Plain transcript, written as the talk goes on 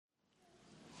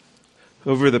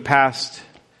Over the past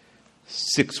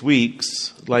 6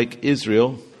 weeks, like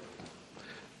Israel,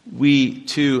 we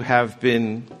too have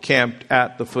been camped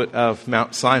at the foot of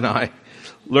Mount Sinai,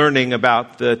 learning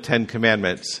about the Ten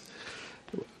Commandments.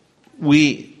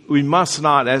 We must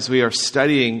not, as we are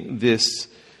studying this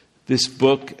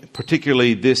book,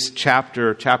 particularly this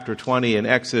chapter 20 in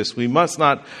Exodus, we must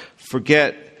not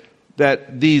forget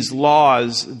that these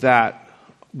laws that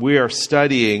we are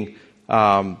studying,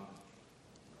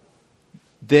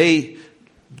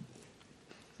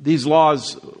 these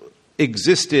laws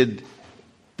existed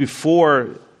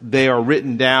before they are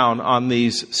written down on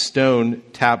these stone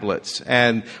tablets.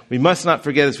 And we must not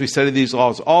forget, as we study these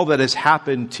laws, all that has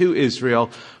happened to Israel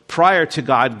prior to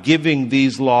God giving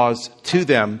these laws to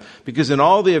them. Because in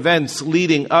all the events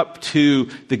leading up to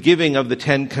the giving of the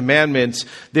Ten Commandments,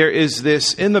 there is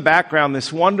this, in the background,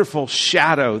 this wonderful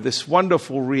shadow, this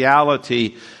wonderful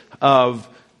reality of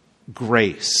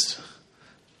grace,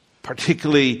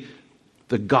 particularly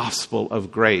the gospel of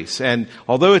grace. And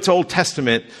although it's Old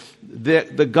Testament,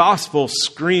 the gospel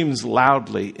screams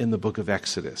loudly in the book of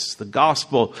Exodus. The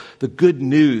gospel, the good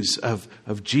news of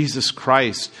Jesus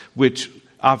Christ, which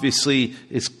obviously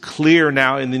is clear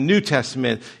now in the New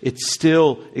Testament, it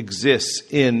still exists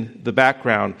in the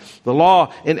background. The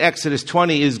law in Exodus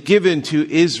 20 is given to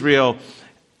Israel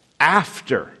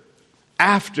after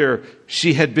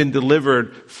she had been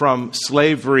delivered from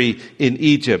slavery in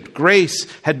Egypt. Grace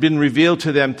had been revealed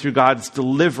to them through God's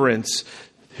deliverance,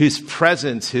 His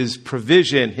presence, His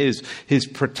provision, His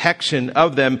protection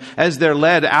of them as they're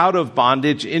led out of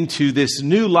bondage into this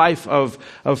new life of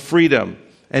freedom.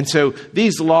 And so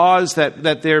these laws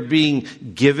that they're being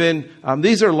given,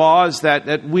 these are laws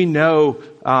that we know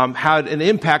had an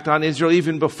impact on Israel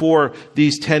even before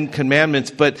these Ten Commandments.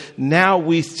 But now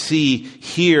we see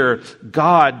here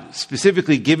God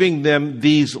specifically giving them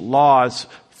these laws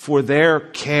for their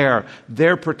care,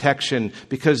 their protection,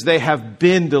 because they have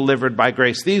been delivered by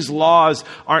grace. These laws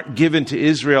aren't given to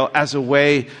Israel as a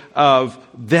way of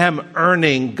them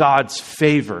earning God's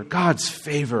favor. God's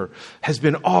favor has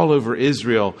been all over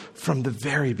Israel from the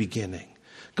very beginning.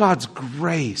 God's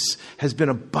grace has been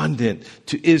abundant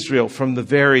to Israel from the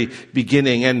very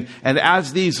beginning. And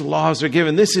as these laws are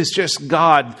given, this is just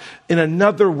God in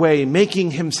another way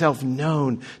making himself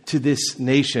known to this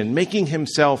nation, making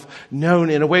himself known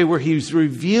in a way where he's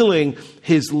revealing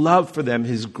his love for them,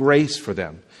 his grace for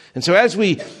them. And so as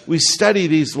we study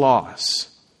these laws,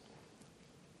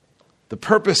 the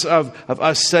purpose of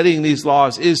us studying these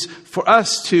laws is for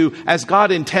us to, as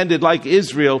God intended, like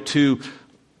Israel, to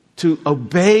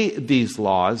obey these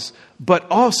laws, but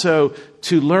also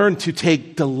to learn to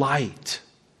take delight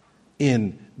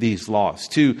in these laws,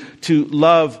 to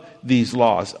love these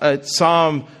laws.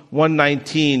 Psalm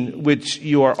 119, which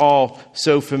you are all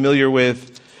so familiar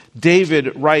with,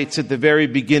 David writes at the very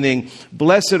beginning,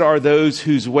 "Blessed are those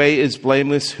whose way is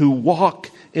blameless, who walk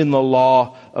in the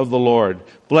law of the Lord.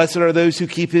 Blessed are those who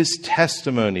keep his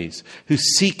testimonies, who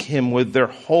seek him with their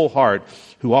whole heart,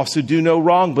 who also do no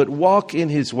wrong, but walk in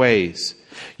his ways.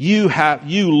 You,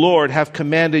 Lord, have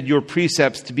commanded your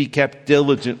precepts to be kept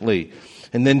diligently."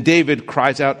 And then David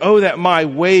cries out, "Oh, that my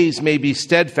ways may be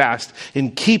steadfast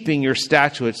in keeping your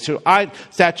statutes. So I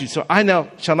now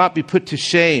shall not be put to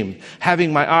shame,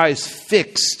 having my eyes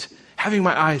fixed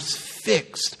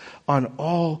on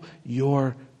all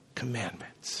your commandments."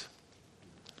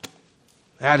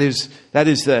 That is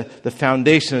the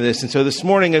foundation of this. And so this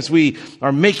morning, as we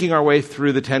are making our way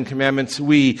through the Ten Commandments,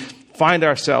 we find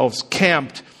ourselves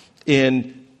camped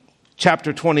in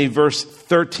chapter 20, verse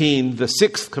 13, the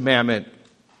sixth commandment.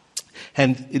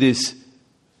 And it is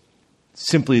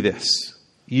simply this: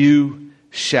 you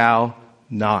shall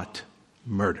not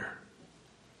murder.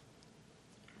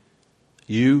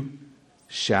 You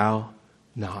shall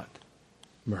not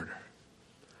murder.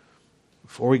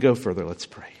 Before we go further, let's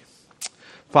pray.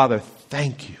 Father,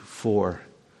 thank you for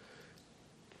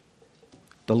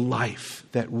the life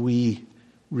that we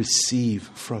receive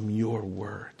from your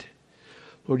word.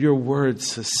 Lord, your word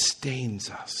sustains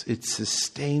us. It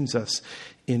sustains us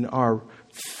in our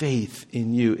faith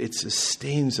in you. It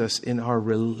sustains us in our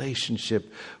relationship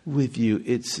with you.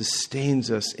 It sustains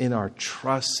us in our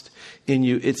trust in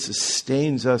you. It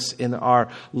sustains us in our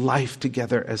life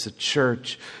together as a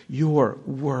church. Your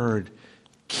word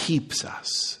keeps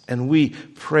us. And we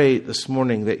pray this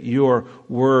morning that your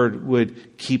word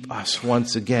would keep us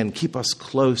once again, keep us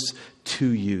close to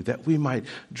you, that we might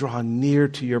draw near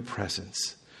to your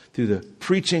presence, through the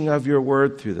preaching of your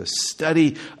word, through the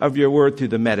study of your word, through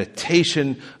the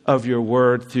meditation of your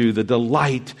word, through the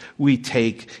delight we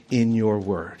take in your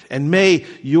word. And may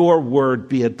your word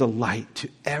be a delight to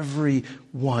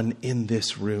everyone in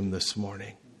this room this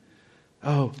morning.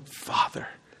 Oh, Father,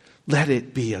 let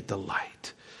it be a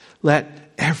delight. Let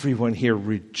everyone here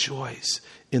rejoice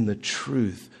in the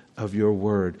truth of your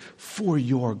word for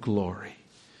your glory.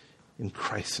 In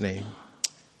Christ's name,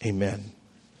 amen.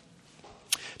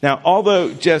 Now,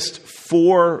 although just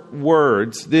 4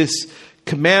 words, this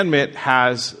commandment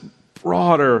has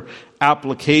broader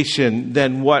application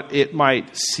than what it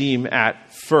might seem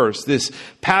at first. This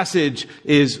passage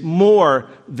is more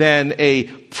than a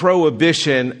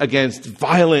prohibition against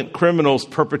violent criminals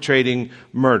perpetrating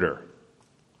murder.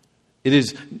 It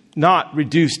is not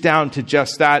reduced down to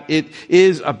just that.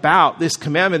 This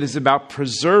commandment is about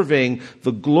preserving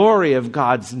the glory of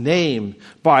God's name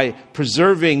by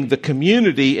preserving the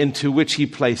community into which he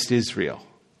placed Israel.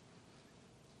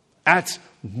 That's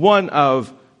one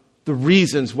of the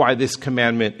reasons why this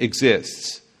commandment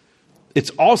exists. It's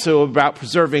also about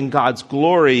preserving God's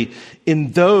glory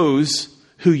in those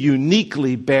who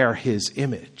uniquely bear his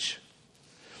image.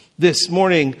 This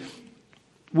morning,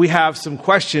 we have some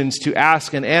questions to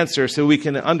ask and answer so we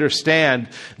can understand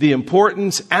the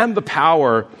importance and the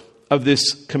power of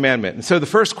this commandment. And so the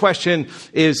first question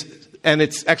is, and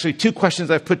it's actually 2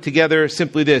 questions I've put together,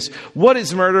 simply this: what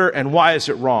is murder and why is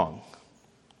it wrong?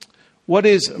 What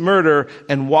is murder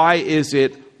and why is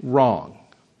it wrong?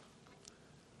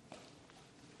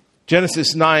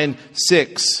 Genesis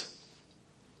 9:6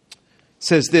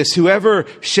 says this: whoever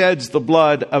sheds the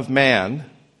blood of man,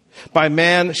 by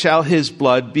man shall his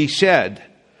blood be shed.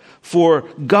 For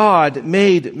God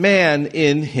made man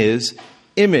in his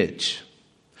image.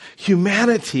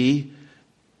 Humanity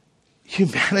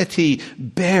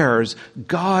bears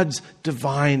God's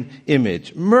divine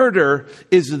image. Murder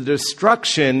is the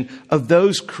destruction of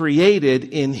those created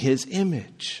in his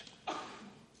image.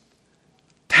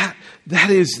 That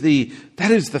is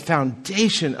the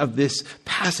foundation of this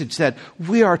passage, that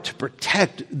we are to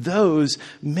protect those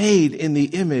made in the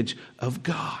image of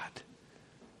God.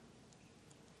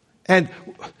 And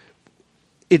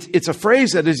it's a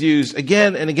phrase that is used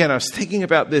again and again. I was thinking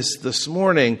about this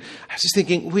morning. I was just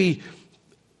thinking we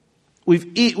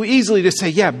easily just say,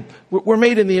 yeah, we're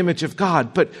made in the image of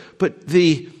God, but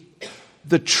the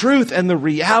truth and the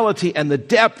reality and the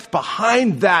depth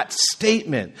behind that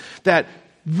statement, that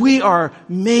we are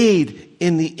made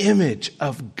in the image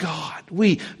of God.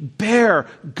 We bear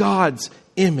God's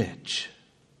image.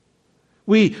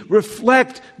 We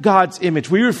reflect God's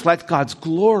image. We reflect God's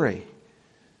glory.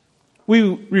 We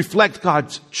reflect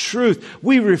God's truth.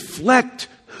 We reflect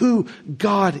who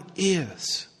God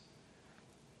is.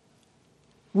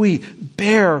 We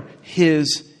bear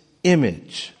his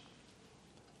image.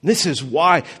 This is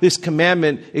why this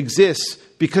commandment exists,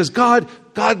 because God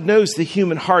knows the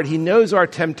human heart. He knows our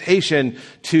temptation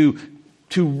to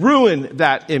ruin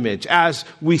that image, as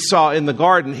we saw in the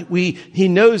garden. He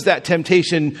knows that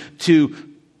temptation to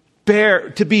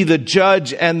be the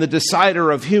judge and the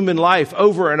decider of human life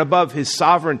over and above his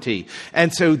sovereignty.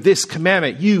 And so this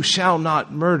commandment, you shall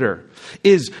not murder,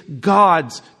 is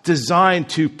God's design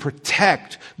to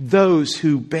protect those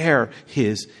who bear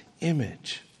his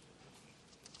image.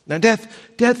 Now,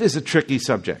 death is a tricky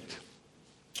subject.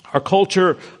 Our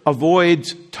culture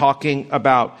avoids talking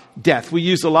about death. We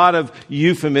use a lot of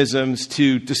euphemisms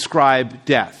to describe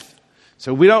death.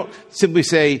 So we don't simply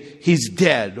say he's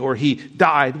dead or he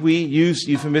died. We use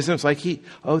euphemisms like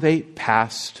they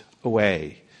passed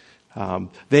away.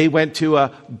 They went to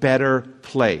a better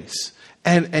place.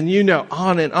 And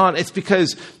on and on. It's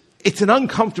because it's an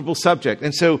uncomfortable subject.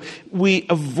 And so we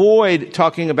avoid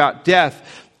talking about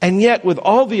death. And yet, with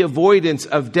all the avoidance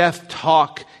of death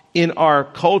talk in our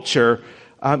culture,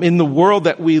 in the world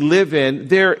that we live in,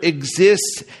 there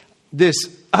exists this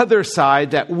other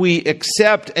side that we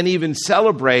accept and even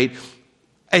celebrate,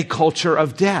 a culture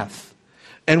of death.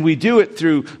 And we do it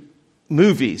through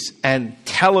movies and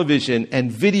television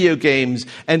and video games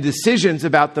and decisions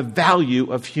about the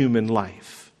value of human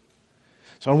life.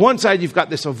 So on one side, you've got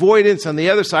this avoidance. On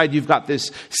the other side, you've got this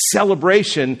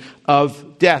celebration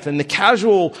of death. And the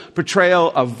casual portrayal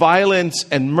of violence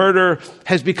and murder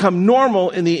has become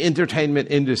normal in the entertainment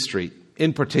industry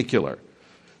in particular.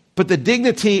 But the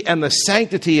dignity and the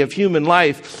sanctity of human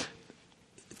life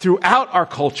throughout our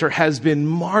culture has been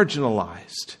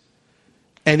marginalized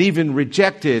and even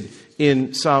rejected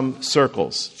in some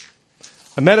circles.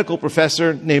 A medical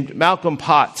professor named Malcolm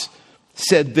Potts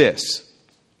said this: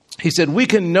 He said, we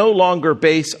can no longer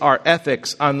base our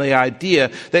ethics on the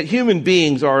idea that human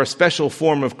beings are a special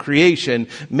form of creation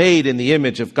made in the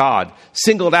image of God,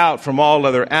 singled out from all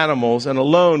other animals and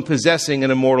alone possessing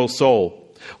an immortal soul.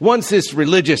 Once this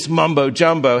religious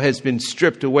mumbo-jumbo has been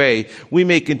stripped away, we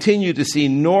may continue to see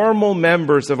normal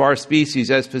members of our species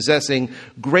as possessing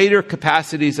greater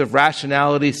capacities of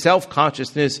rationality,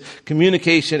 self-consciousness,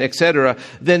 communication, etc.,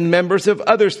 than members of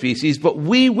other species, but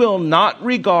we will not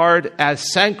regard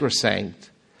as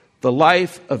sacrosanct the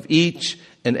life of each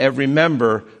and every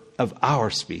member of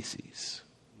our species.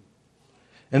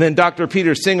 And then Dr.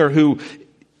 Peter Singer, who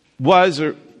was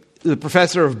the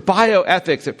professor of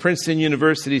bioethics at Princeton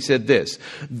University, said this: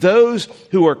 those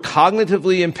who are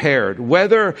cognitively impaired,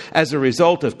 whether as a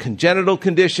result of congenital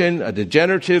condition, a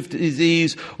degenerative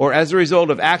disease, or as a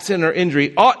result of accident or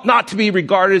injury, ought not to be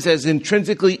regarded as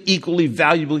intrinsically equally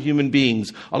valuable human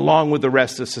beings along with the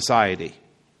rest of society.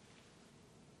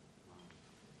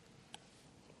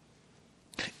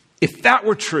 If that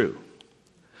were true,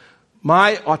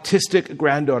 my autistic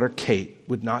granddaughter Kate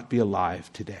would not be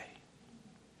alive today.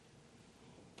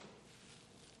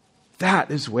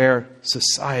 That is where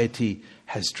society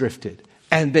has drifted.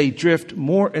 And they drift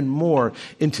more and more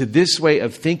into this way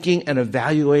of thinking and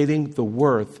evaluating the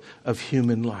worth of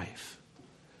human life.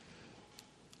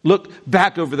 Look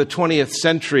back over the 20th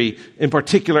century in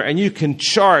particular, and you can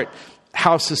chart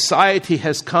how society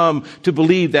has come to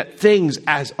believe that things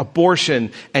as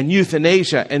abortion and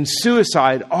euthanasia and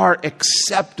suicide are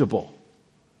acceptable.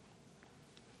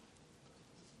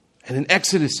 And in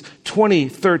Exodus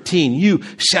 20:13, you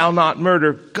shall not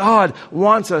murder. God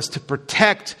wants us to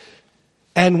protect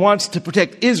and wants to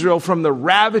protect Israel from the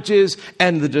ravages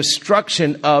and the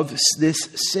destruction of this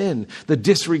sin, the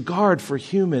disregard for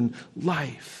human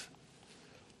life.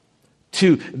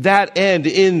 To that end,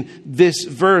 in this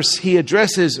verse, he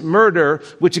addresses murder,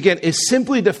 which again is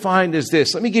simply defined as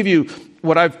this. Let me give you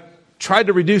what I've tried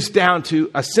to reduce down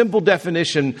to a simple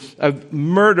definition of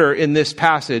murder in this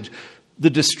passage: the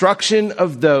destruction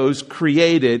of those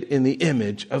created in the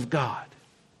image of God.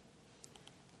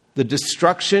 The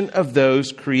destruction of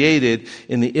those created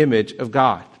in the image of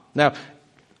God. Now,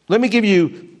 let me give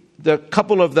you the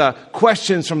couple of the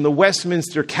questions from the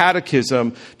Westminster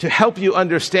Catechism to help you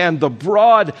understand the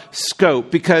broad scope,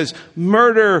 because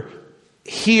murder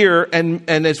here, and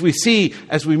as we see,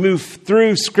 as we move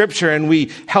through Scripture and we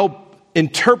help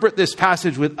interpret this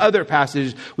passage with other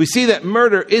passages, we see that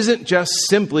murder isn't just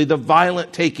simply the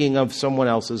violent taking of someone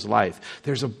else's life.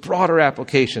 There's a broader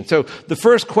application. So the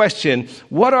first question: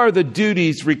 what are the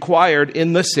duties required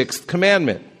in the sixth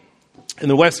commandment? And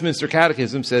the Westminster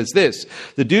Catechism says this: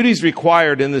 the duties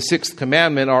required in the sixth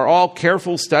commandment are all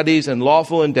careful studies and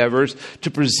lawful endeavors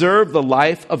to preserve the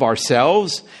life of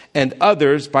ourselves and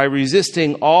others by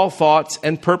resisting all thoughts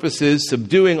and purposes,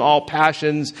 subduing all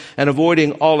passions, and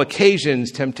avoiding all occasions,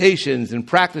 temptations, and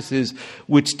practices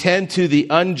which tend to the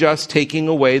unjust taking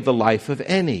away the life of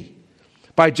any.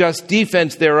 By just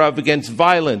defense thereof against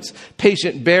violence,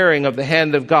 patient bearing of the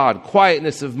hand of God,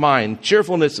 quietness of mind,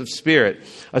 cheerfulness of spirit,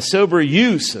 a sober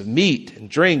use of meat and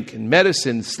drink and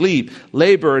medicine, sleep,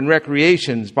 labor and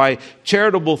recreations, by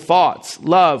charitable thoughts,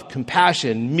 love,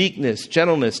 compassion, meekness,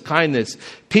 gentleness, kindness,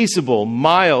 peaceable,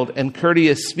 mild, and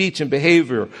courteous speech and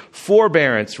behavior,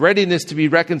 forbearance, readiness to be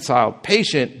reconciled,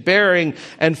 patient, bearing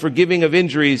and forgiving of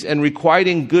injuries, and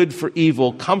requiting good for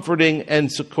evil, comforting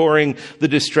and succoring the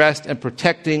distressed, and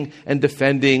protecting and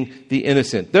defending the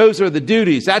innocent. Those are the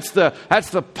duties. That's the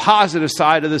positive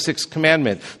side of the sixth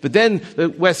commandment. But then the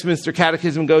Westminster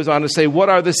Catechism goes on to say, what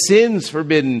are the sins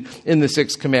forbidden in the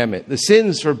sixth commandment? The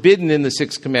sins forbidden in the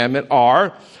sixth commandment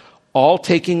are all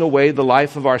taking away the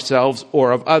life of ourselves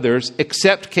or of others,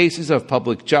 except cases of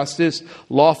public justice,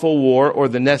 lawful war, or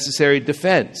the necessary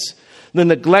defense. The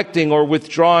neglecting or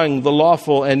withdrawing the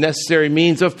lawful and necessary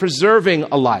means of preserving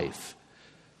a life.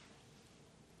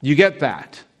 You get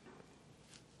that?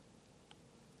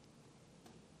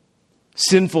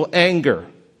 Sinful anger,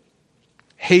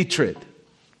 hatred,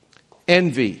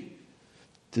 envy,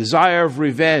 desire of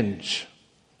revenge,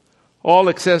 all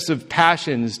excessive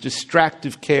passions,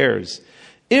 distractive cares,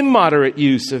 immoderate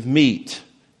use of meat,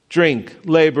 drink,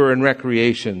 labor, and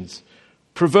recreations,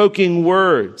 provoking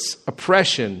words,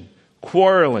 oppression,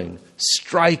 quarreling,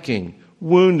 striking,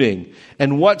 wounding,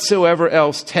 and whatsoever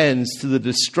else tends to the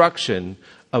destruction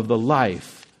of the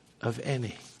life of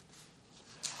any.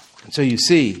 And so you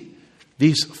see,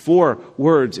 these 4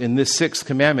 words in this sixth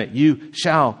commandment, you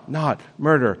shall not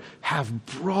murder, have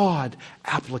broad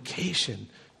application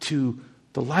to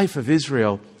the life of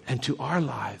Israel and to our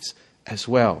lives as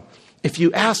well. If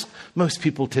you ask most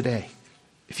people today,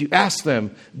 If you ask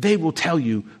them, they will tell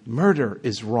you murder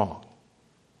is wrong.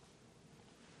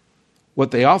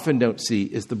 What they often don't see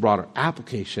is the broader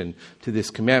application to this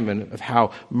commandment of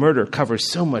how murder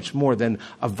covers so much more than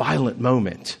a violent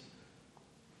moment.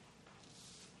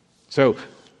 So,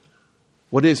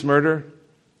 what is murder?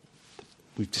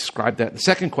 We've described that. The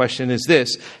second question is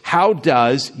this: how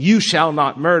does "you shall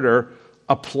not murder"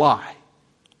 apply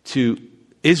to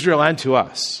Israel and to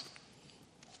us?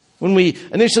 When we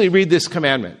initially read this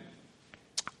commandment,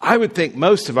 I would think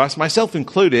most of us, myself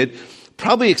included,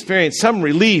 probably experience some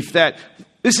relief that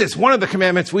this is one of the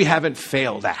commandments we haven't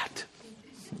failed at.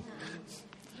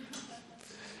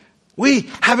 We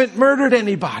haven't murdered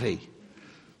anybody.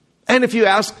 And if you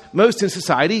ask most in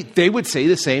society, they would say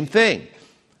the same thing.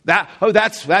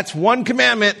 That's one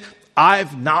commandment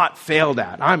I've not failed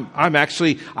at.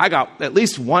 I got at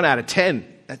least 1 out of 10.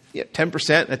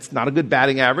 10%, that's not a good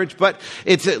batting average, but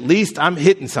it's at least I'm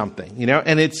hitting something,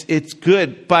 and it's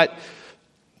good. But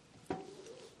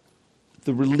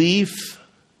the relief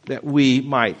that we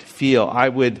might feel, I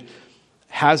would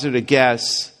hazard a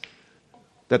guess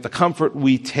that the comfort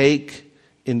we take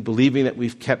in believing that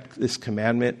we've kept this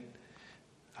commandment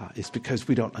is because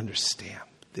we don't understand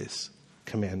this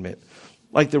commandment.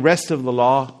 Like the rest of the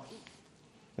law,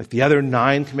 like the other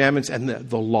 9 commandments and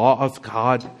the law of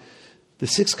God, the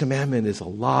 6th commandment is a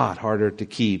lot harder to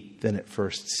keep than it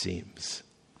first seems.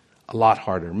 A lot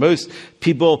harder. Most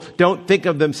people don't think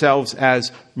of themselves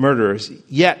as murderers.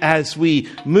 Yet as we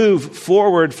move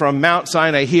forward from Mount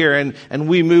Sinai here and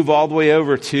we move all the way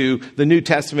over to the New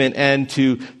Testament and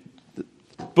to the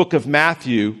book of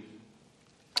Matthew,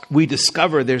 we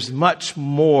discover there's much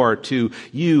more to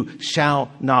 "you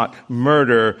shall not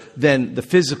murder" than the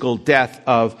physical death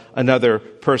of another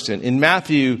person. In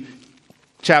Matthew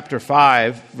chapter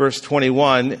 5, verse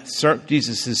 21,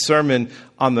 Jesus' Sermon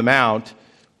on the Mount.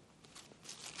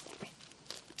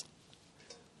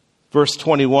 Verse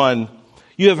 21,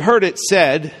 "You have heard it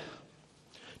said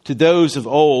to those of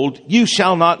old, 'You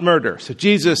shall not murder.'" So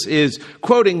Jesus is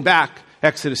quoting back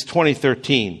Exodus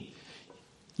 20:13.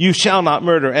 "You shall not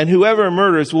murder, and whoever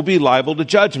murders will be liable to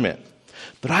judgment.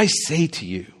 But I say to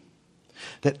you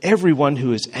that everyone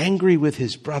who is angry with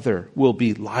his brother will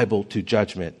be liable to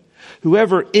judgment.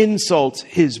 Whoever insults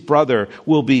his brother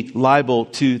will be liable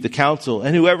to the council,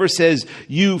 and whoever says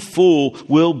 'you fool'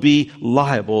 will be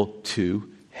liable to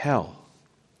hell."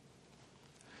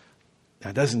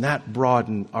 Now, doesn't that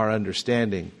broaden our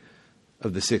understanding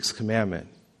of the 6th commandment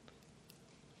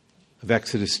of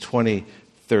Exodus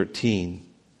 20:13?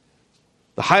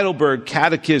 The Heidelberg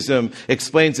Catechism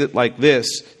explains it like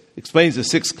this, explains the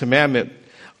 6th commandment: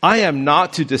 "I am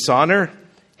not to dishonor,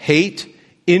 hate,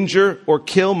 injure, or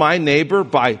kill my neighbor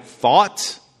by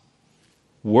thoughts,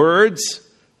 words,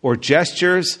 or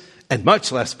gestures, and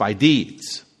much less by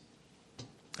deeds."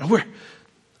 And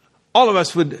all of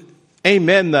us would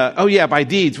amen by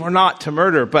deeds, we're not to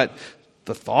murder, but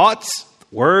the thoughts,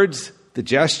 the words, the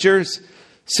gestures.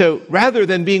 So rather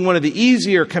than being one of the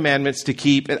easier commandments to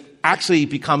keep, it actually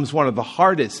becomes one of the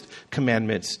hardest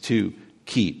commandments to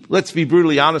keep. Let's be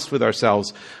brutally honest with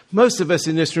ourselves. Most of us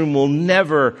in this room will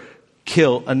never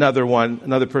kill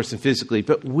another person physically,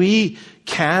 but we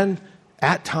can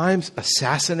at times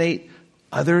assassinate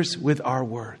others with our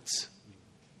words.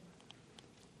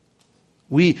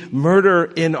 We murder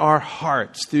in our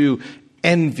hearts through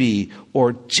envy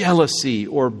or jealousy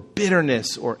or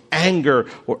bitterness or anger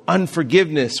or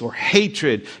unforgiveness or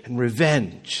hatred and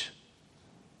revenge.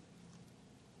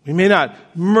 We may not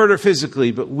murder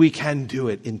physically, but we can do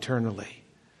it internally.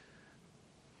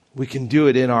 We can do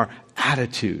it in our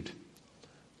attitude.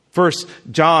 1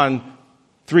 John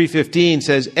 3:15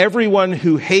 says, "Everyone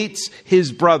who hates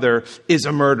his brother is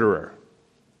a murderer."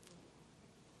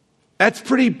 That's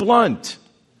pretty blunt.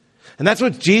 And that's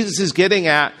what Jesus is getting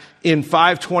at in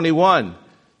 5:21.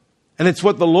 And it's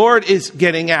what the Lord is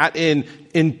getting at in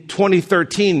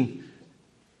 2013.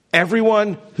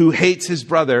 Everyone who hates his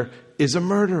brother is a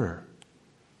murderer.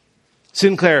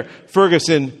 Sinclair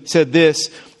Ferguson said this: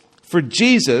 "For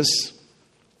Jesus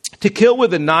to kill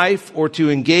with a knife or to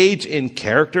engage in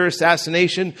character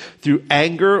assassination through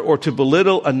anger or to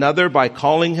belittle another by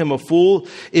calling him a fool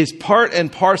is part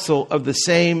and parcel of the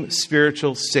same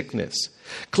spiritual sickness.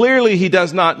 Clearly, he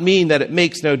does not mean that it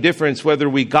makes no difference whether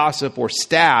we gossip or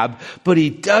stab, but he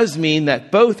does mean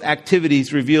that both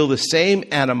activities reveal the same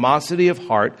animosity of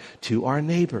heart to our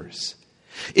neighbors.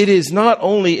 It is not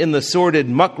only in the sordid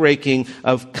muckraking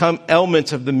of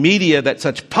elements of the media that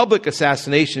such public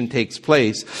assassination takes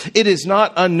place. It is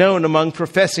not unknown among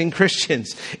professing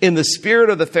Christians. In the spirit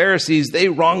of the Pharisees, they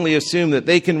wrongly assume that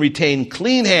they can retain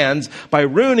clean hands by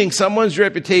ruining someone's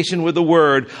reputation with a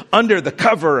word under the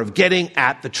cover of getting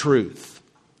at the truth.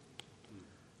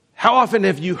 How often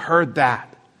have you heard that?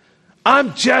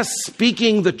 I'm just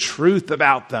speaking the truth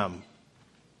about them.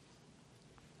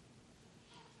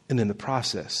 And in the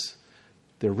process,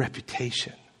 their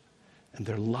reputation and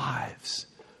their lives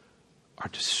are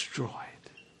destroyed.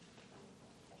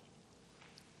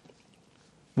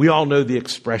 We all know the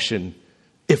expression,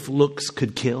 if looks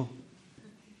could kill.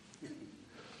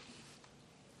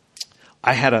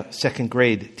 I had a second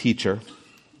grade teacher,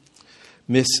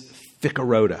 Miss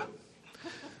Ficarota.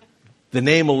 The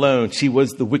name alone, she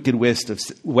was the wicked witch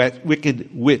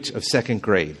of second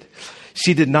grade.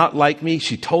 She did not like me.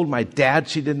 She told my dad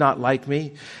she did not like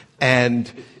me. And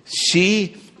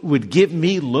she would give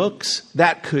me looks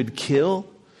that could kill.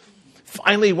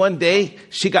 Finally, one day,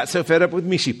 she got so fed up with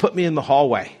me, she put me in the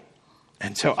hallway.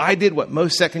 And so I did what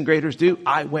most second graders do.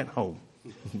 I went home.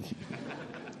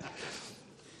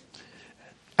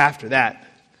 After that,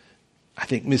 I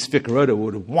think Miss Ficarota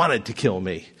would have wanted to kill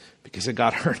me because it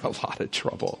got her in a lot of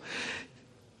trouble.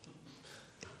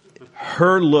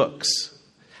 Her looks.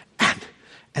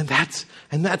 And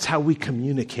that's how we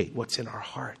communicate what's in our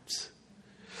hearts.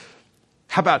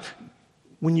 How about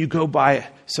when you go by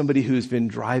somebody who's been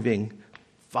driving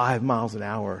 5 miles an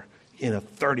hour in a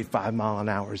 35 mile an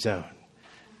hour zone,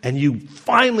 and you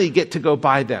finally get to go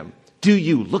by them? Do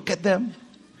you look at them?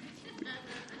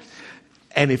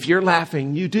 And if you're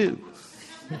laughing, you do.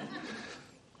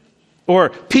 Or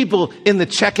people in the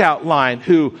checkout line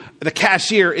who the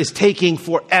cashier is taking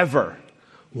forever.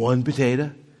 1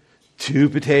 potato. 2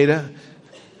 potato.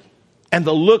 And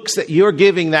the looks that you're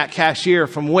giving that cashier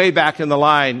from way back in the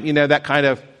line, you know, that kind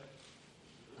of.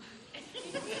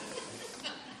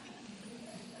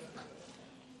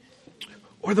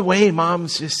 Or the way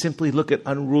moms just simply look at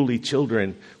unruly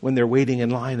children when they're waiting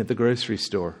in line at the grocery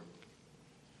store.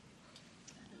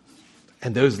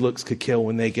 And those looks could kill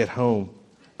when they get home.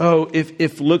 Oh,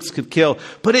 if looks could kill.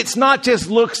 But it's not just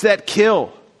looks that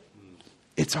kill.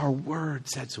 It's our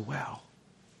words as well.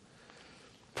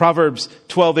 Proverbs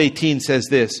 12:18 says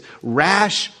this,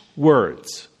 rash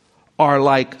words are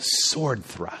like sword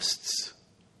thrusts.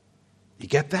 You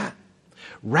get that?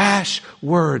 Rash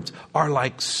words are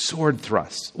like sword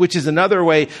thrusts, which is another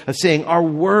way of saying our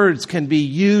words can be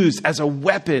used as a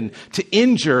weapon to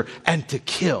injure and to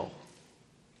kill.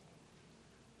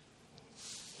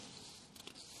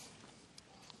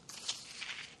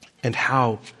 And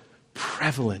how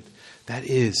prevalent that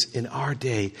is in our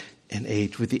day and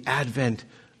age with the advent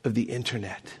of the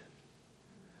internet.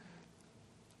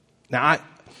 Now,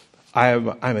 I'm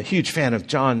a huge fan of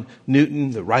John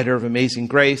Newton, the writer of Amazing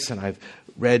Grace, and I've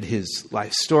read his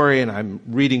life story, and I'm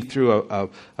reading through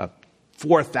a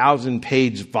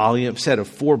 4,000-page volume set of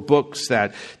 4 books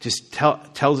that just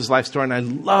tells his life story. And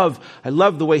I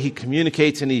love the way he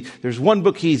communicates. And there's one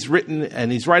book he's written,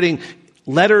 and he's writing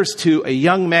letters to a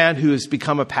young man who has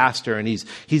become a pastor, and he's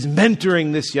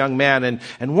mentoring this young man.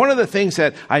 And one of the things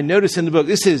that I noticed in the book,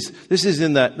 this is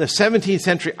in the 17th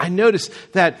century, I noticed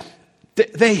that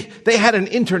they had an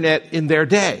internet in their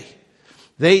day.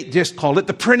 They just called it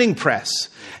the printing press.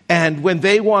 And when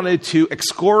they wanted to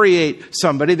excoriate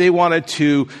somebody, they wanted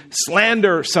to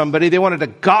slander somebody, they wanted to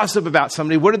gossip about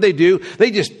somebody, what did they do?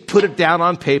 They just put it down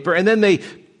on paper, and then they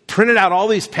printed out all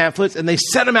these pamphlets, and they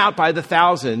sent them out by the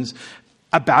thousands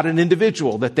about an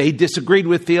individual that they disagreed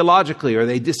with theologically or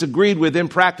they disagreed with in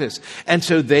practice. And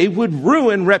so they would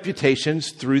ruin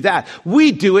reputations through that.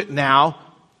 We do it now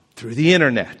through the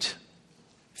internet.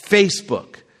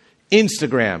 Facebook,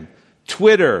 Instagram,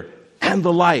 Twitter, and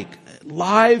the like.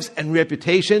 Lives and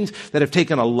reputations that have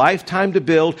taken a lifetime to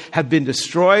build have been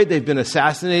destroyed. They've been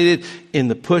assassinated in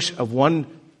the push of one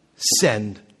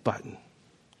send button.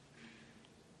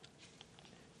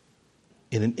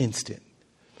 In an instant.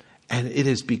 And it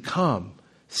has become,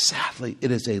 sadly,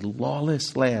 it is a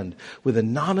lawless land with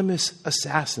anonymous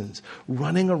assassins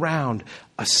running around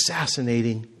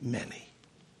assassinating many.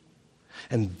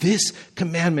 And this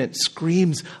commandment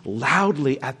screams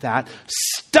loudly at that.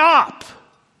 Stop!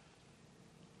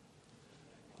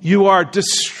 You are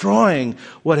destroying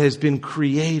what has been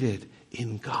created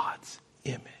in God's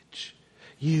image.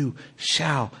 You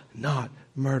shall not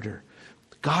murder.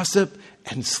 Gossip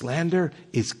and slander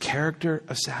is character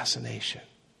assassination.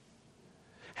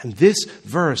 And this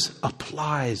verse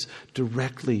applies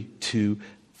directly to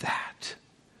that.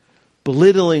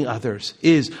 Belittling others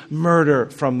is murder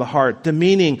from the heart.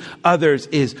 Demeaning others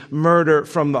is murder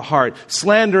from the heart.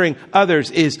 Slandering others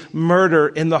is murder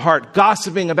in the heart.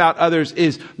 Gossiping about others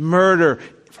is murder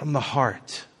from the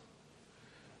heart.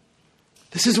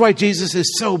 This is why Jesus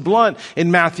is so blunt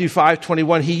in Matthew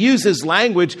 5:21. He uses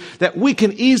language that we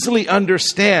can easily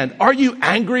understand. Are you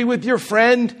angry with your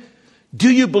friend? Do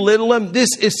you belittle him?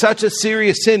 This is such a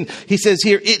serious sin. He says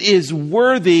here, it is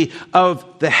worthy of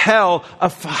the hell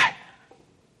of fire.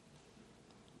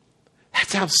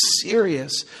 That's how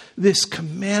serious this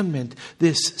commandment,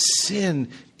 this sin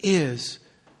is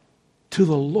to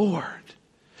the Lord.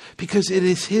 Because it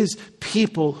is his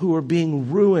people who are being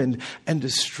ruined and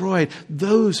destroyed.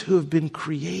 Those who have been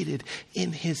created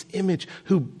in his image,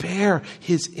 who bear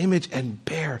his image and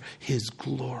bear his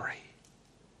glory.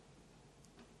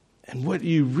 And whether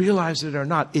you realize it or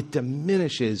not, it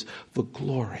diminishes the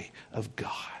glory of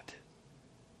God.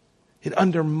 It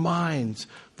undermines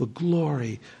the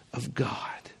glory of God.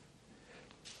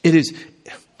 It is,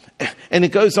 and it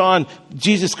goes on,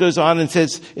 Jesus goes on and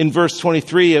says in verse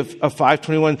 23 of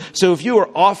 5:21, so if you are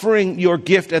offering your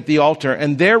gift at the altar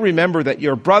and there remember that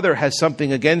your brother has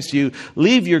something against you,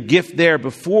 leave your gift there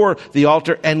before the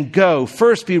altar and go.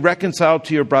 First be reconciled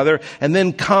to your brother and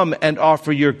then come and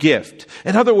offer your gift.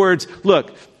 In other words,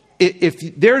 look,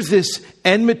 if there's this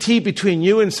enmity between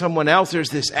you and someone else,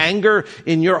 there's this anger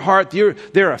in your heart,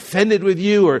 they're offended with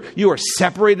you or you are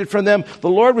separated from them, the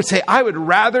Lord would say, I would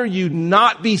rather you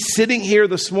not be sitting here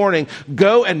this morning.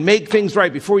 Go and make things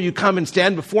right before you come and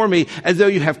stand before me as though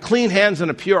you have clean hands and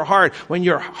a pure heart when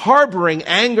you're harboring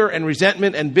anger and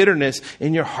resentment and bitterness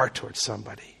in your heart towards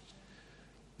somebody.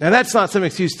 Now, that's not some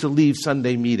excuse to leave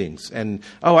Sunday meetings and,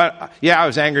 I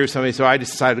was angry with somebody, so I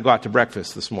just decided to go out to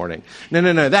breakfast this morning.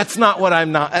 No. That's not what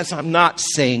I'm not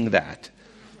saying that.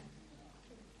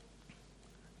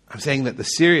 I'm saying that the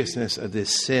seriousness of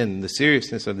this sin, the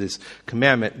seriousness of this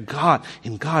commandment, God,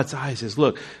 in God's eyes is,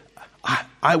 look,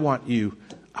 I want you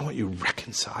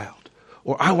reconciled,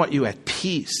 or I want you at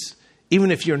peace, even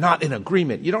if you're not in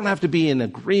agreement. You don't have to be in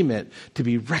agreement to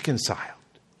be reconciled.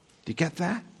 Do you get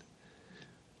that?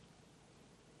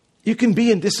 You can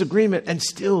be in disagreement and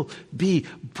still be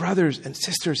brothers and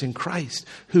sisters in Christ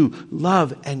who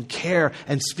love and care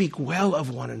and speak well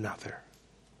of one another.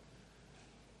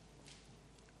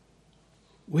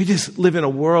 We just live in a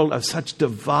world of such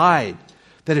divide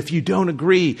that if you don't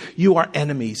agree, you are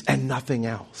enemies and nothing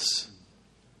else.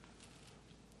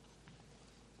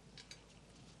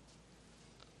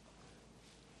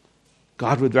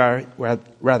 God would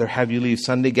rather have you leave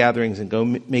Sunday gatherings and go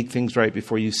make things right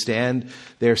before you stand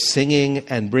there singing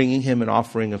and bringing him an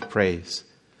offering of praise.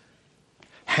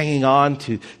 Hanging on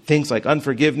to things like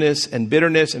unforgiveness and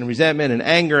bitterness and resentment and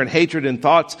anger and hatred and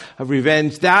thoughts of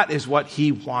revenge. That is what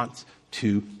he wants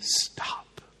to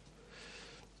stop.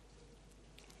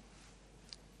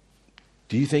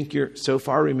 Do you think you're so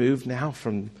far removed now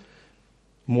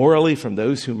morally from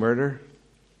those who murder?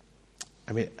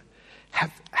 I mean,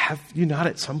 have you not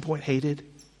at some point hated?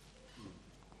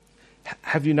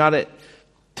 Have you not at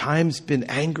times been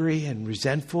angry and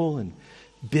resentful and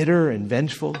bitter and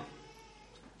vengeful?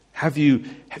 Have you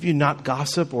not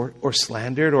gossiped or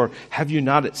slandered? Or have you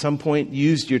not at some point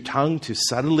used your tongue to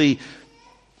subtly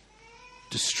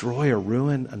destroy or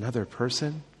ruin another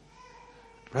person?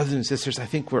 Brothers and sisters, I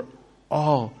think we're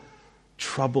all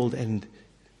troubled and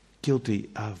guilty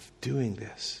of doing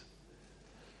this.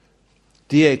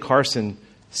 D.A. Carson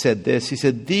said this. He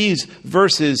said, these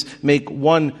verses make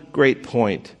one great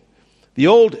point. The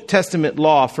Old Testament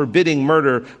law forbidding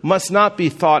murder must not be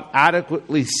thought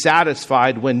adequately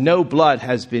satisfied when no blood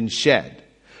has been shed.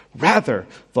 Rather,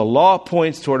 the law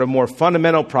points toward a more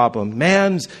fundamental problem,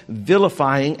 man's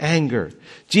vilifying anger.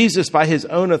 Jesus, by his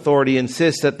own authority,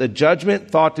 insists that the judgment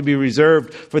thought to be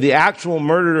reserved for the actual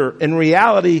murderer in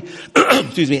reality,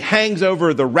 hangs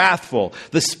over the wrathful,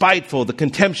 the spiteful, the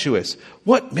contemptuous.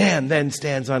 What man then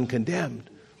stands uncondemned?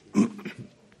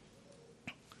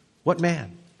 What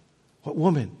man? What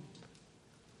woman?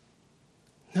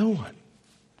 No one.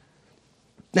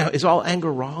 Now, is all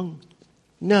anger wrong?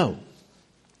 No.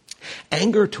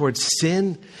 Anger towards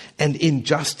sin and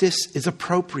injustice is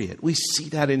appropriate. We see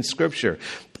that in Scripture.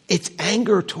 It's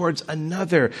anger towards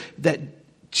another that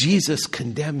Jesus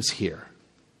condemns here.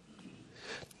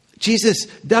 Jesus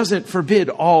doesn't forbid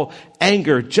all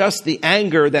anger, just the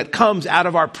anger that comes out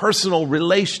of our personal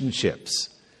relationships.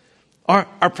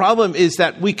 Our problem is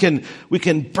that we can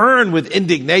burn with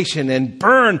indignation and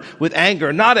burn with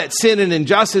anger, not at sin and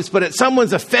injustice, but at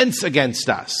someone's offense against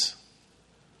us.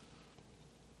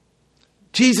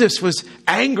 Jesus was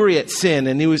angry at sin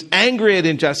and he was angry at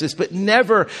injustice, but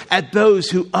never at those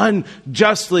who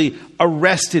unjustly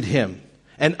arrested him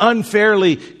and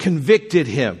unfairly convicted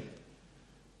him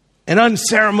and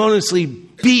unceremoniously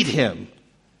beat him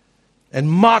and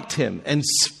mocked him and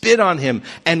spit on him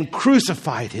and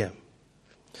crucified him.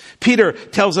 Peter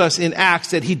tells us in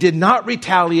Acts that he did not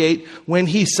retaliate when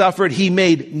he suffered. He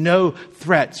made no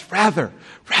threats. Rather,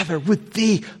 with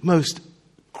the most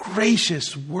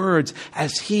gracious words,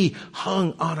 as he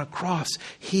hung on a cross,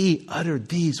 he uttered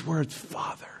these words,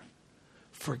 "Father,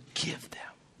 forgive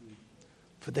them,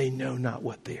 for they know not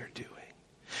what they are doing."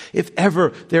 If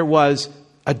ever there was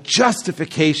a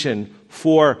justification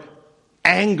for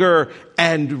anger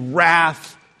and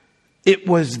wrath, it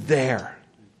was there.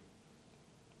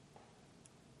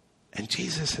 And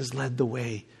Jesus has led the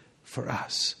way for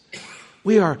us.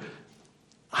 We are,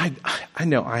 I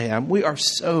know I am, we are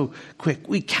so quick,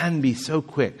 we can be so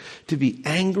quick to be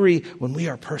angry when we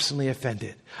are personally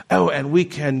offended. Oh, and we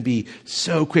can be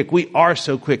so quick, we are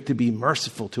so quick to be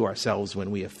merciful to ourselves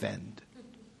when we offend.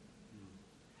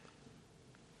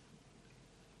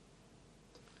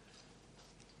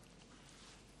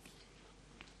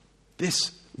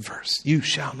 This verse, "You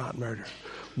shall not murder,"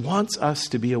 wants us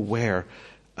to be aware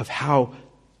of how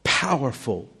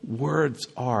powerful words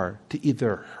are to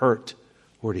either hurt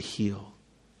or to heal.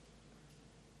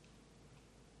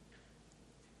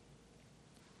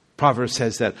 Proverbs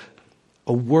says that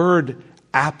a word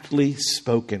aptly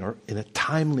spoken, or in a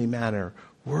timely manner,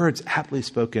 words aptly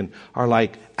spoken are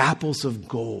like apples of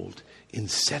gold in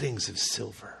settings of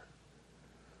silver.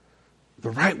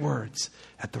 The right words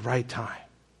at the right time,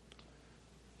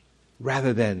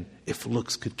 rather than if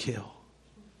looks could kill.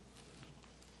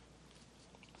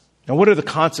 Now, what are the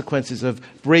consequences of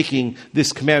breaking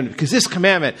this commandment? Because this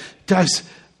commandment does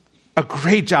a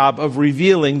great job of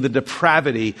revealing the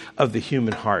depravity of the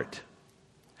human heart.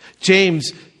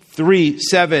 James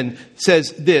 3:7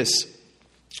 says this,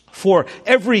 "For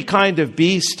every kind of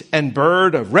beast and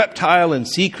bird, of reptile and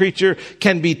sea creature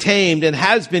can be tamed and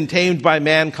has been tamed by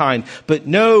mankind, but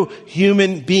no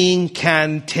human being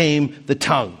can tame the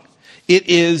tongue. It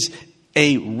is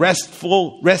a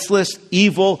restless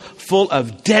evil full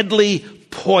of deadly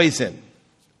poison."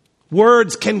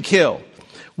 Words can kill.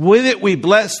 With it we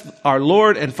bless our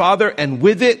Lord and Father, and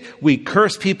with it we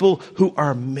curse people who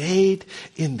are made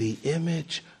in the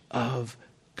image of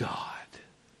God.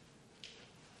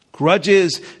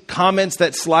 Grudges, comments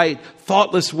that slight,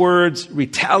 thoughtless words,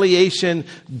 retaliation,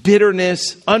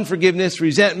 bitterness, unforgiveness,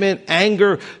 resentment,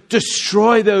 anger,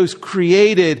 destroy those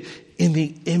created in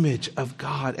the image of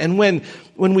God. And when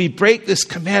we break this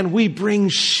command, we bring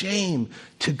shame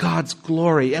to God's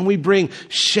glory, and we bring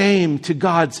shame to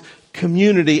God's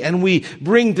community, and we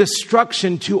bring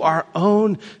destruction to our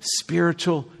own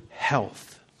spiritual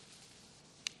health.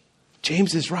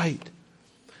 James is right.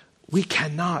 We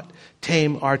cannot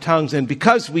tame our tongues, and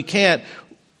because we can't,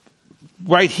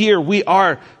 right here we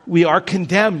are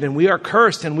condemned, and we are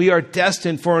cursed, and we are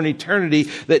destined for an eternity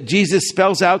that Jesus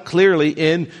spells out clearly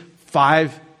in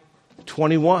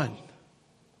 5:21.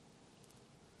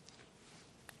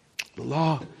 The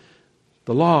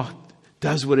law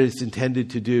does what it's intended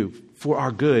to do for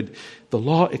our good. The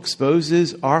law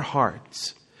exposes our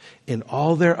hearts in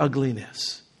all their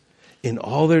ugliness, in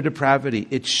all their depravity.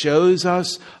 It shows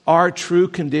us our true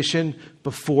condition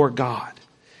before God.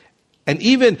 And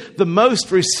even the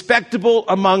most respectable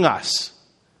among us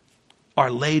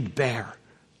are laid bare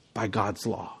by God's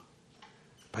law,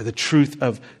 by the truth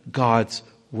of God's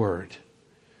word.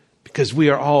 Because we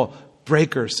are all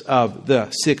breakers of the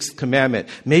sixth commandment.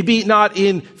 Maybe not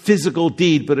in physical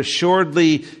deed, but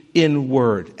assuredly in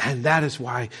word. And that is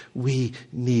why we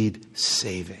need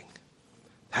saving.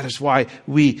 That is why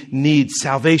we need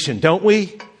salvation, don't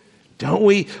we? Don't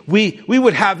we? We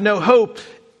would have no hope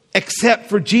except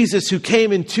for Jesus, who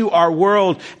came into our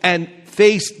world and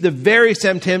faced the very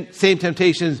same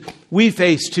temptations we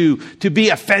face to be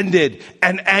offended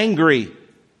and angry.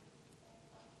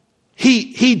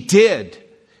 He did.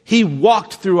 He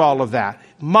walked through all of that,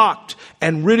 mocked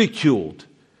and ridiculed,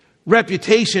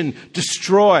 reputation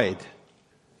destroyed.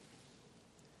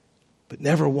 But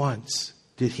never once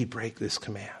did he break this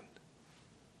command.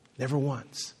 Never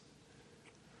once.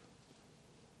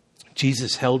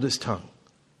 Jesus held his tongue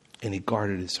and he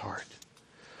guarded his heart.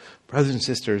 Brothers and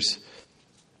sisters,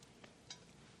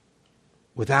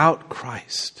 without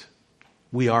Christ,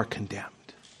 we are condemned.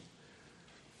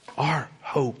 Our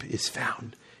hope is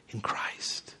found in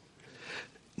Christ.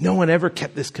 No one ever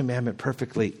kept this commandment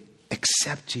perfectly.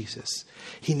 accept Jesus.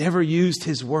 He never used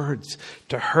his words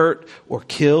to hurt or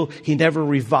kill. He never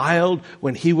reviled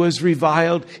when he was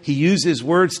reviled. He used his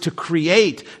words to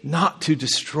create, not to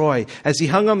destroy. As he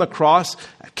hung on the cross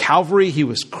at Calvary, he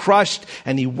was crushed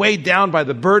and he weighed down by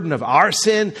the burden of our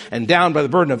sin and down by the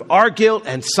burden of our guilt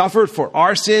and suffered for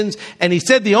our sins. And he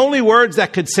said the only words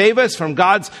that could save us from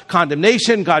God's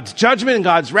condemnation, God's judgment, and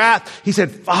God's wrath. He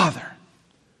said, Father,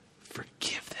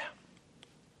 forgive them.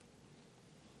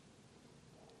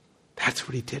 That's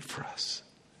what he did for us.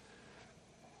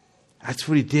 That's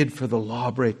what he did for the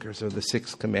lawbreakers of the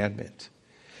sixth commandment.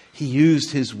 He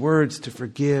used his words to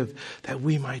forgive that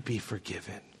we might be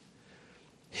forgiven.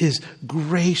 His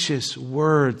gracious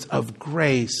words of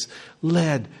grace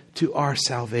led to our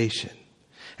salvation.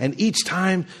 And each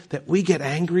time that we get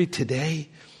angry today,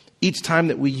 each time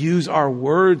that we use our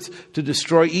words to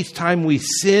destroy, each time we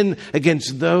sin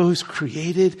against those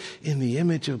created in the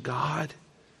image of God,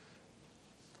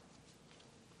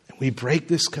 and we break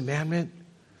this commandment,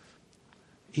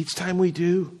 each time we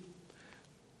do,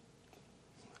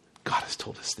 God has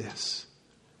told us this.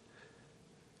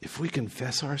 If we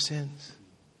confess our sins,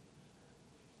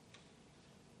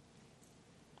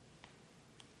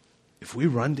 if we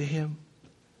run to him,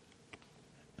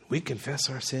 we confess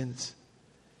our sins,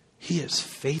 he is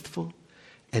faithful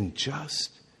and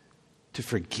just to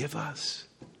forgive us,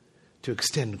 to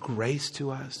extend grace to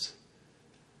us.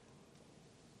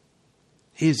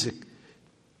 He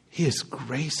is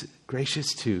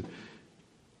gracious to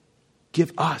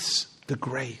give us the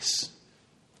grace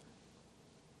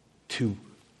to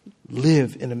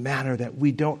live in a manner that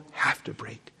we don't have to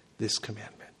break this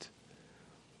commandment.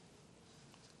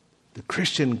 The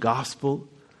Christian gospel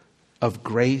of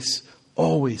grace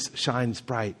always shines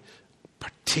bright,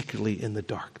 particularly in the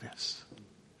darkness.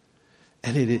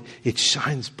 And it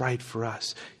shines bright for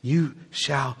us. You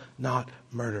shall not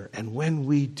murder. And when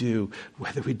we do,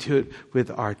 whether we do it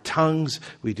with our tongues,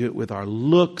 we do it with our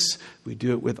looks, we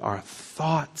do it with our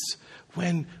thoughts,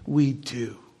 when we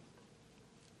do,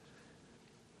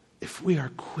 if we are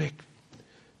quick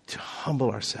to humble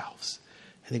ourselves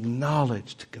and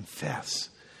acknowledge, to confess,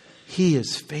 he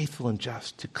is faithful and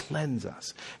just to cleanse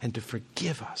us and to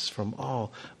forgive us from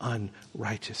all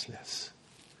unrighteousness.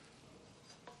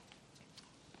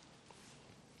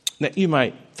 Now, you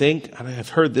might think, and I've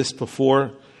heard this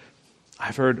before,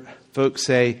 I've heard folks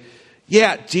say,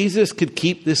 yeah, Jesus could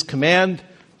keep this command,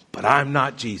 but I'm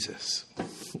not Jesus.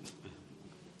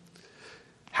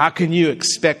 How can you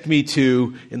expect me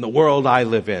to in the world I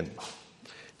live in?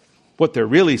 What they're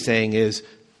really saying is,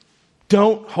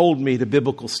 don't hold me to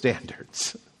biblical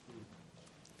standards.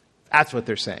 That's what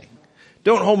they're saying.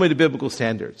 Don't hold me to biblical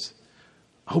standards.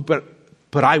 Oh, but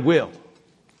I will.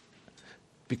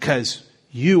 Because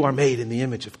you are made in the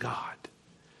image of God.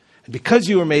 And because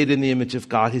you are made in the image of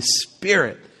God, His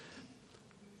Spirit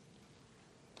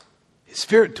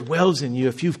dwells in you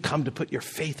if you've come to put your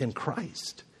faith in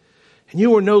Christ. And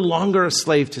you are no longer a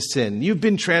slave to sin. You've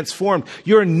been transformed.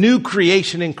 You're a new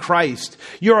creation in Christ.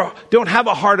 You don't have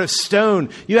a heart of stone.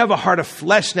 You have a heart of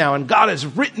flesh now. And God has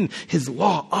written His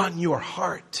law on your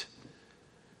heart.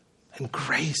 And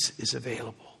grace is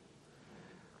available.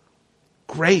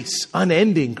 Grace,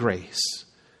 unending grace.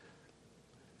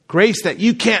 Grace that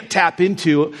you can't tap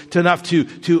into enough to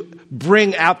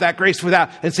bring out that grace without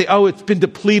and say, oh, it's been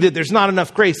depleted. There's not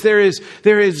enough grace. There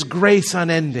is grace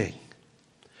unending.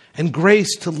 And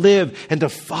grace to live and to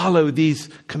follow these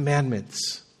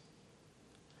commandments.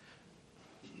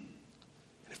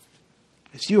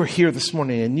 As you are here this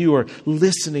morning and you are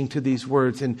listening to these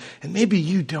words, and maybe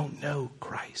you don't know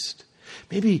Christ.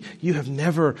 Maybe you have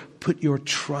never put your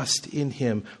trust in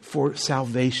Him for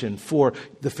salvation, for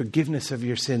the forgiveness of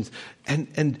your sins.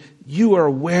 And you are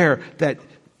aware that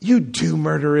you do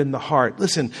murder in the heart.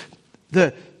 Listen,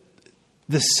 the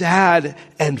sad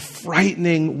and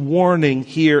frightening warning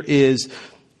here is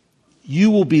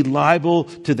you will be liable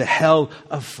to the hell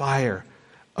of fire.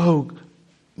 Oh,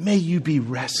 may you be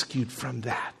rescued from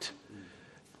that.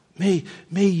 May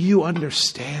you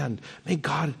understand. May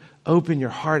God open your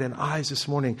heart and eyes this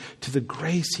morning to the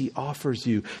grace He offers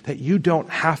you, that you don't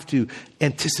have to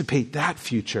anticipate that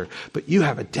future, but you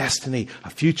have a destiny, a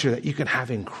future that you can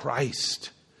have in Christ,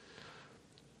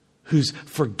 whose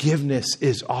forgiveness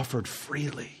is offered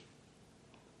freely.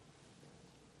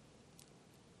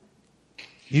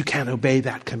 You can obey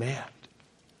that command.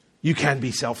 You can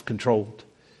be self-controlled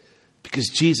because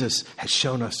Jesus has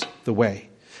shown us the way.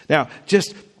 Now,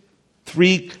 just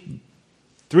three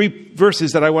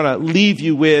verses that I want to leave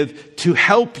you with to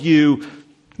help you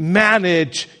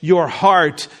manage your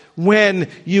heart when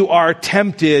you are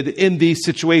tempted in these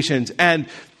situations. And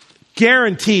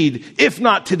guaranteed, if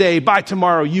not today, by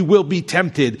tomorrow, you will be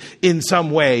tempted in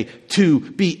some way to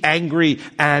be angry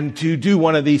and to do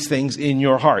one of these things in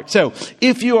your heart. So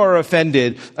if you are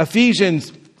offended,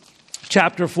 Ephesians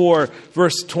chapter 4,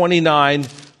 verse 29,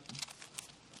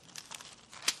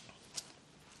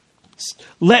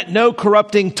 let no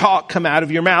corrupting talk come out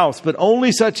of your mouths, but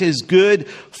only such as good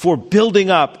for building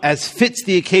up as fits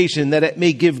the occasion, that it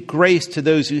may give grace to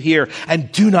those who hear.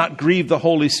 And do not grieve the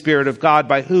Holy Spirit of God,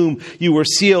 by whom you were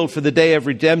sealed for the day of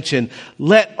redemption.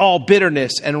 Let all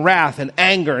bitterness and wrath and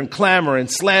anger and clamor and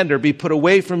slander be put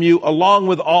away from you, along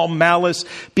with all malice.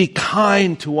 Be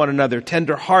kind to one another,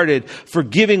 tender-hearted,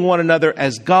 forgiving one another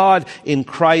as God in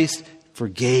Christ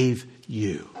forgave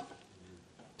you.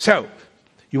 So,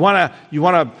 you want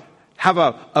to have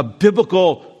a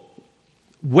biblical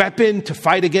weapon to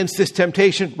fight against this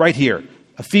temptation? Right here,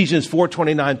 Ephesians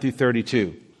 4:29 through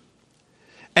 32.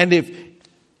 And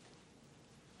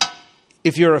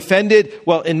if you're offended,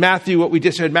 well, in Matthew, what we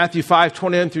just read, Matthew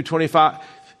 5:21 through 25,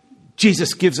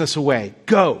 Jesus gives us a way.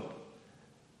 Go,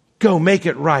 make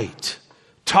it right.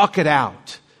 Talk it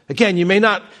out. Again, you may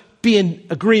not be in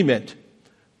agreement,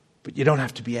 but you don't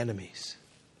have to be enemies.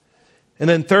 And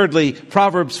then thirdly,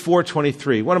 Proverbs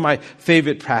 4:23, one of my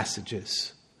favorite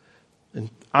passages.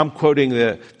 And I'm quoting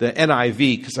the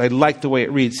NIV because I like the way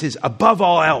it reads. It says, above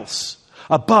all else,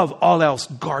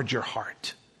 guard your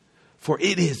heart, for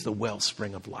it is the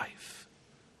wellspring of life.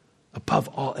 Above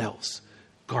all else,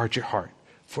 guard your heart,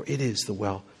 for it is the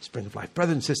wellspring of life.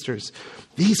 Brothers and sisters,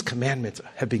 these commandments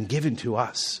have been given to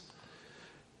us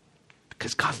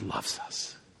because God loves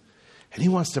us. And he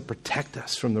wants to protect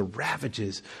us from the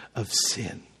ravages of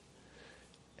sin.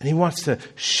 And he wants to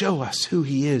show us who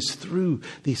he is through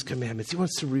these commandments. He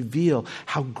wants to reveal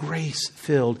how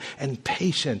grace-filled and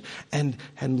patient and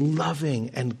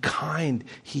loving and kind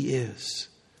he is.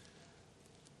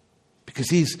 Because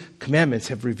these commandments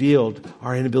have revealed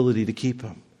our inability to keep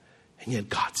them. And yet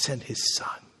God sent his Son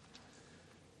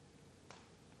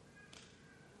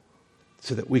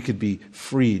so that we could be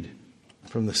freed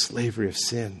from the slavery of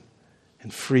sin.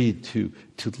 And freed to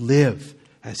live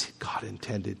as God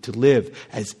intended, to live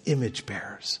as image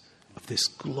bearers of this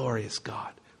glorious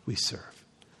God we serve.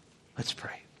 Let's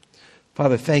pray.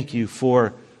 Father, thank you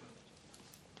for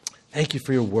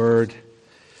your word.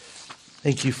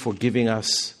 Thank you for giving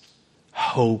us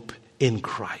hope in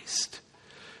Christ.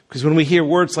 Because when we hear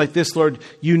words like this, Lord,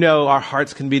 you know our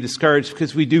hearts can be discouraged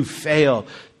because we do fail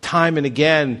time and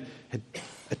again at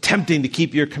attempting to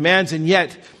keep your commands, and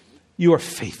yet you are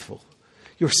faithful.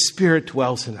 Your Spirit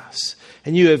dwells in us,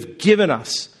 and you have given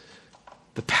us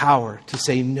the power to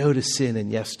say no to sin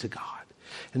and yes to God.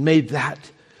 And may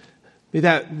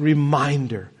that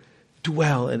reminder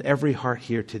dwell in every heart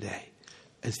here today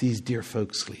as these dear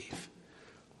folks leave.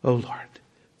 Oh Lord,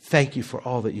 thank you for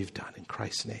all that you've done. In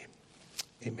Christ's name,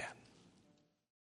 amen.